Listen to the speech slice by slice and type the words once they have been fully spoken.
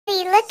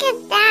look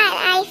at that.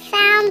 I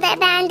found the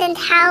abandoned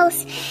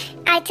house.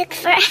 I took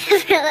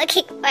forever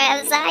looking for it.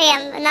 I'm sorry,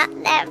 I'm not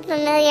that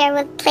familiar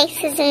with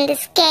places in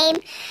this game.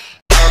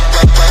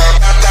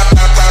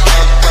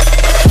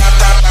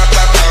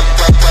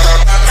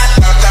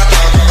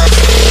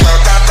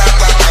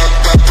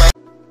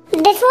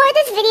 Before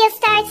this video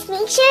starts,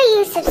 make sure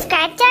you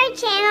subscribe to our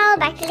channel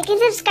by clicking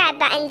the subscribe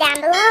button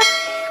down below.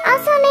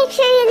 Also, make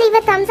sure you leave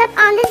a thumbs up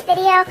on this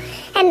video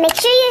and make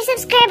sure you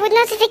subscribe with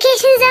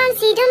notifications on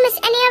so you don't miss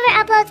any of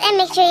our uploads, and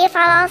make sure you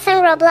follow us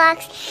on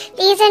Roblox.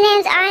 The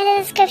usernames are in the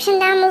description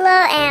down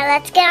below, and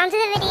let's get on to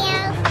the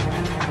video.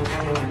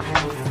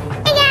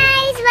 Hey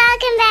guys,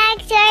 welcome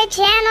back to our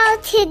channel.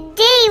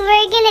 Today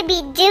we're gonna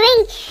be doing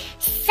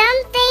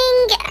something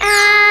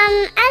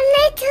a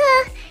little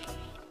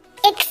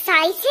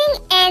exciting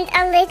and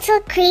a little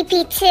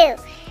creepy too.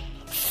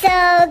 So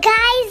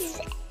guys,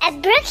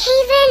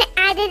 Brookhaven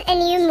added a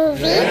new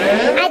movie.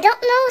 I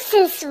don't know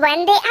since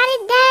when they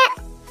added that.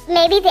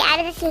 Maybe they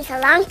added it since a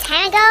long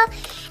time ago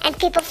and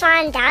people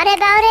found out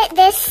about it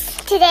this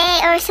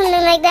today or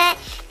something like that.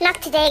 Not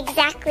today,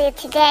 exactly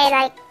today,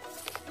 like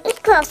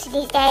close to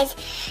these days.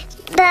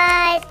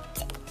 But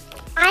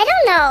I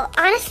don't know.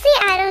 Honestly,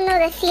 I don't know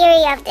the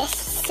theory of this.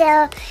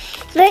 So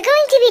we're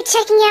going to be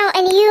checking out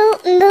a new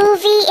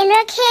movie in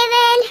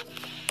Brookhaven.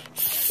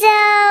 So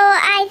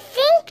I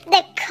think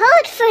the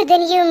code for the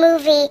new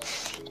movie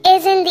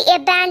is in the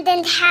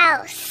abandoned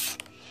house.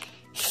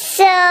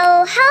 So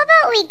how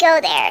about we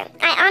go there?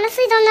 I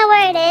honestly don't know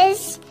where it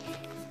is.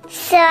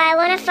 So I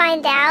want to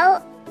find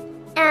out.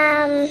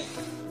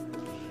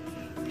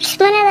 Just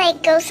want to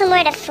like go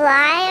somewhere to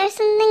fly or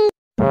something.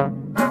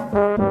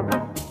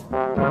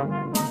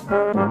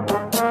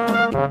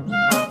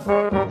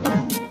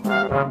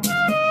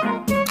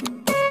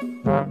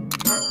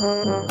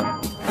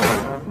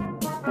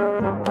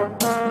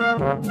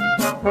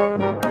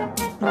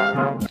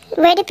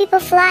 Where do people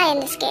fly in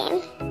this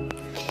game?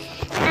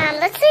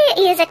 Let's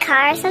use a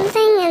car or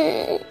something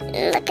and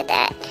look at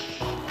that.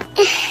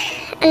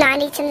 No, I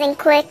need something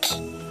quick.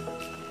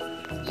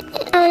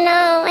 Oh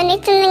no, I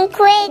need something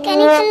quick. I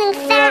need something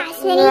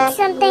fast. I need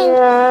something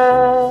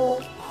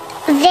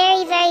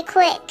very, very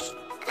quick.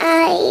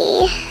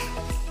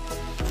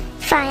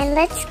 Fine,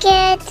 let's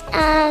get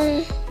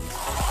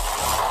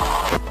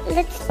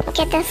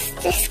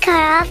this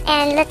car off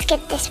and let's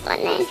get this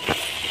one then.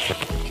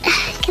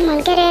 Come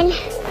on, get in.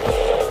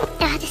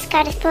 Oh, this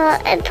car is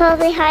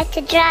probably hard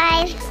to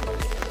drive.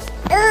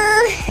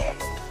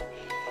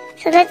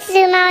 So let's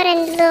zoom out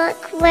and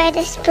look where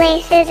this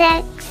place is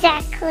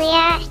exactly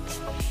at.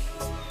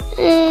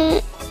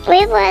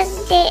 Where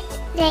was it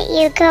that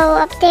you go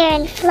up there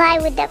and fly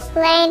with the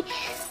plane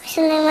or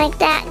something like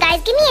that?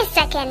 Guys, give me a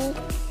second.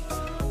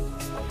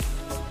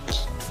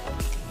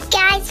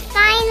 Guys,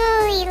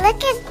 finally,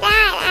 look at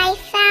that. I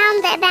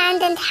found the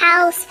abandoned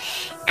house.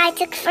 I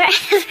took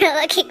forever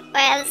looking for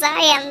it. I'm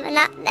sorry, I'm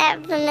not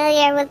that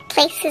familiar with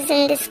places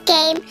in this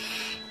game.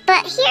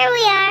 But here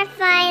we are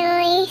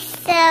finally.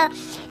 So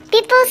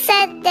people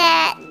said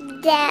that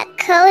the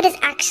code is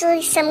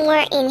actually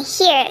somewhere in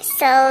here.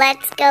 So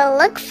let's go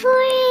look for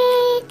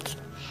it.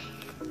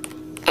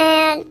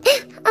 And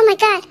oh my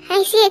god,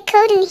 I see a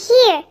code in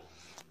here.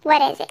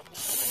 What is it?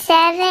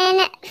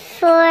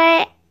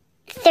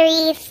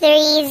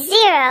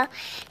 74330.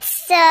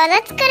 So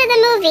let's go to the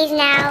movies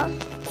now.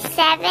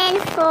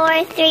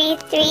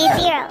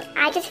 74330.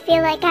 I just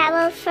feel like I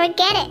will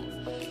forget it.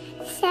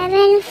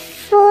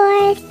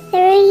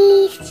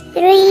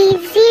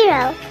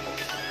 74330.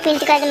 We need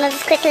to go to the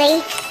movies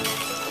quickly.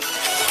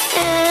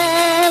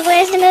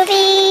 Where's the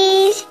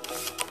movies?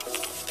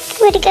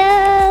 Where'd it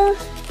go?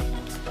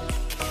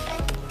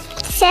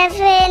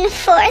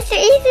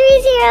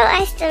 74330.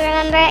 I still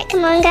remember it.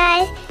 Come on,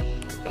 guys.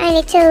 I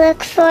need to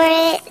look for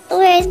it.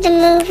 Where's the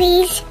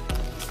movies?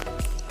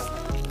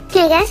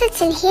 I guess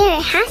it's in here.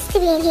 It has to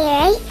be in here,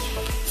 right?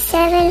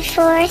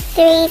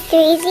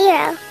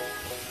 74330.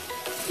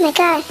 Oh my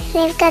god,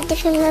 they've got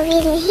different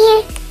movies in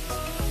here.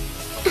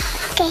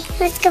 Okay,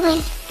 let's go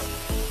in.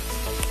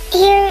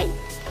 Here.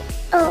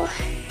 Oh.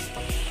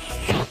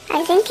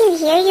 I think in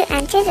here you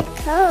enter the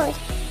code.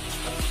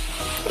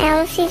 I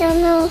honestly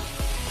don't know.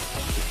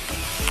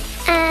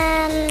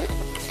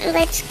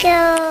 Let's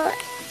go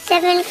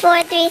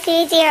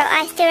 74330.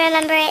 I still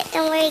remember it.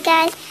 Don't worry,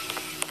 guys.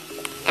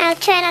 I'll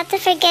try not to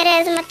forget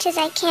it as much as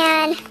I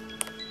can.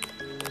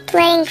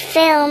 Playing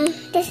film.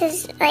 This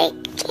is like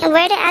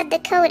where to add the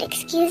code.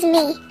 Excuse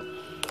me.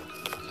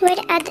 Where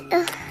to add?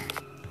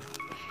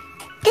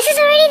 This is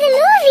already the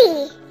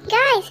movie,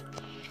 guys.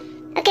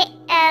 Okay.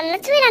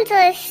 Let's wait until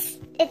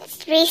it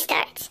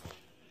restarts.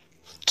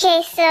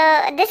 Okay. So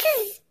this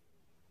is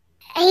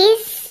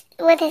he's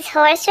with his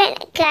horse right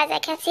now. Guys, I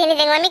can't see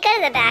anything. Let me go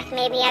to the back,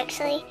 maybe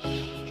actually.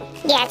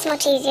 Yeah, it's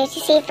much easier to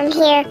see from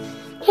here.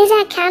 He's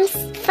at a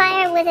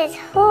campfire with his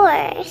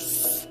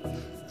horse.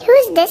 Who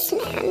is this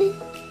man?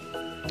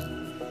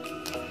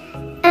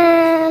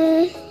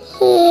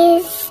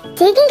 He's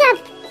digging up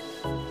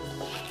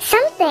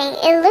something.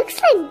 It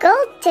looks like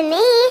gold to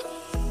me.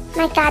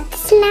 My God,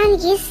 this man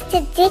used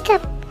to dig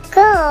up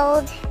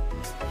gold.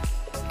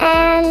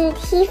 And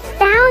he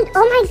found,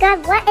 oh my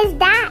God, what is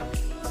that?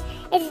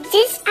 Is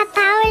this a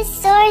power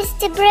source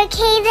to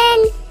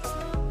Brookhaven?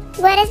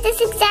 What is this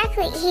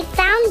exactly? He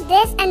found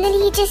this and then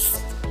he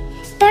just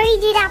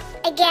buried it up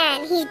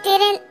again. He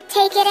didn't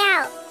take it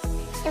out.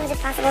 It was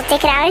impossible to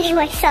take it out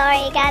anyway.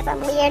 Sorry guys,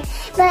 I'm weird.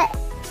 But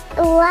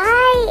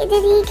why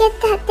did he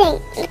get that thing?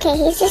 Okay,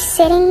 he's just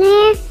sitting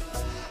there.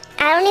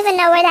 I don't even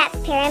know where that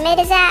pyramid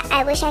is at.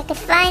 I wish I could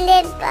find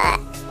it, but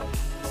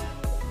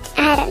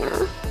I don't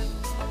know.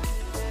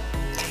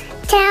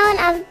 Town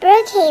of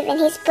Brookhaven.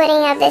 He's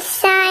putting up this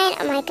sign.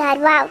 Oh my God,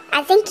 wow.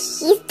 I think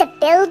he's the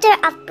builder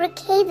of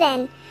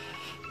Brookhaven.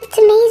 It's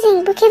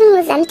amazing. Brookhaven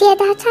was empty at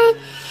that time.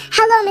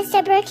 Hello,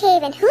 Mr.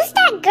 Brookhaven. Who's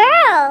that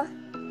girl?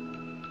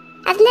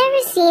 I've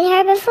never seen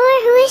her before.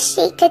 Who is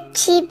she? Could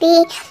she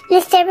be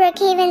Mr.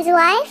 Brookhaven's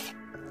wife?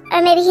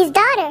 Or maybe his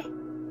daughter?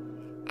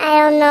 I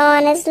don't know,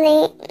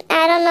 honestly.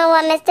 I don't know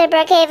what Mr.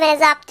 Brookhaven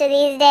is up to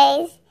these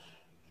days.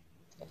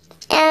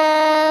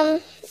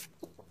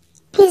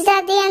 Is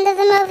that the end of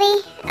the movie?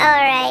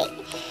 Alright.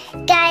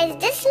 Guys,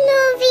 this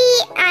movie,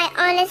 I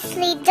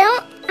honestly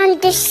don't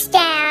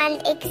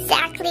understand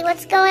exactly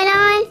what's going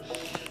on.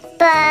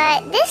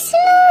 But this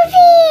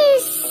movie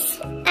is,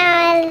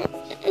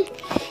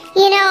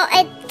 you know,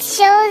 it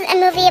shows a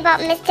movie about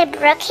Mr.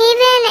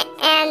 Brookhaven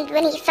and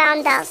when he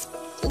found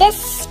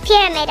this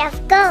pyramid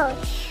of gold.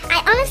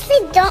 I honestly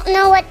don't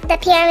know what the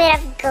pyramid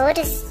of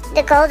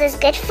gold is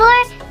good for,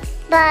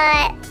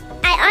 but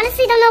I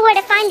honestly don't know where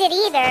to find it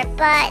either.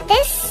 But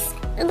this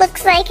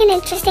looks like an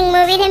interesting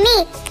movie to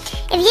me.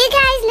 If you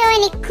guys know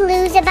any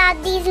clues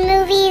about these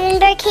movies in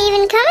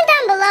Brookhaven, comment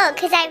down below,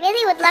 because I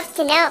really would love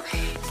to know.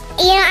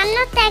 You know, I'm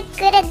not that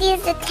good at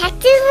these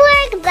detective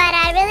work, but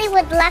I really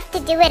would love to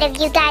do it if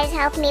you guys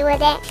help me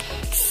with it.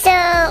 So,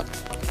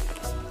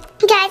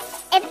 guys,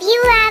 if you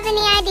have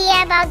any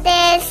idea about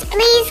this,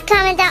 please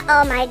comment down.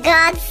 Oh my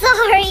God,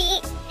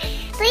 sorry.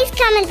 Please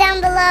comment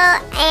down below,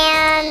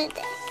 and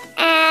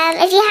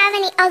if you have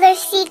any other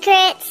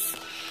secrets,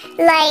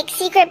 like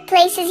secret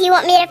places you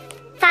want me to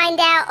find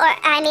out, or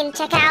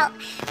check out,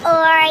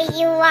 or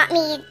you want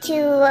me to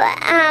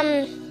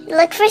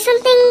look for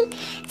something.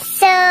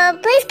 So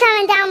please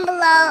comment down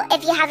below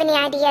if you have any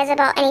ideas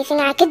about anything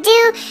I could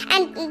do,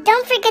 and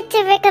don't forget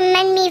to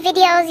recommend me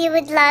videos you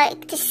would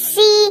like to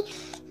see,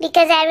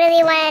 because I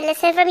really want to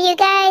listen from you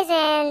guys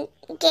and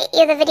get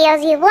you the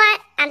videos you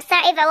want. I'm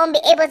sorry if I won't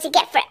be able to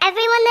get for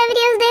everyone the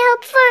videos they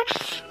hope for,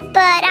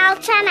 but I'll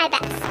try my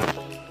best.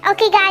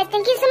 Okay guys,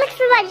 thank you so much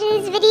for watching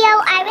this video.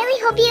 I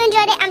really hope you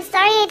enjoyed it. I'm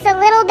sorry it's a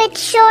little bit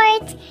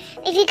short.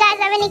 If you guys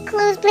have any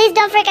clues, please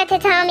don't forget to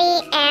tell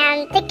me.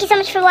 And thank you so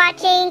much for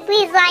watching.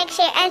 Please like,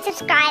 share, and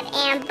subscribe.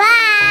 And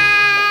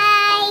bye!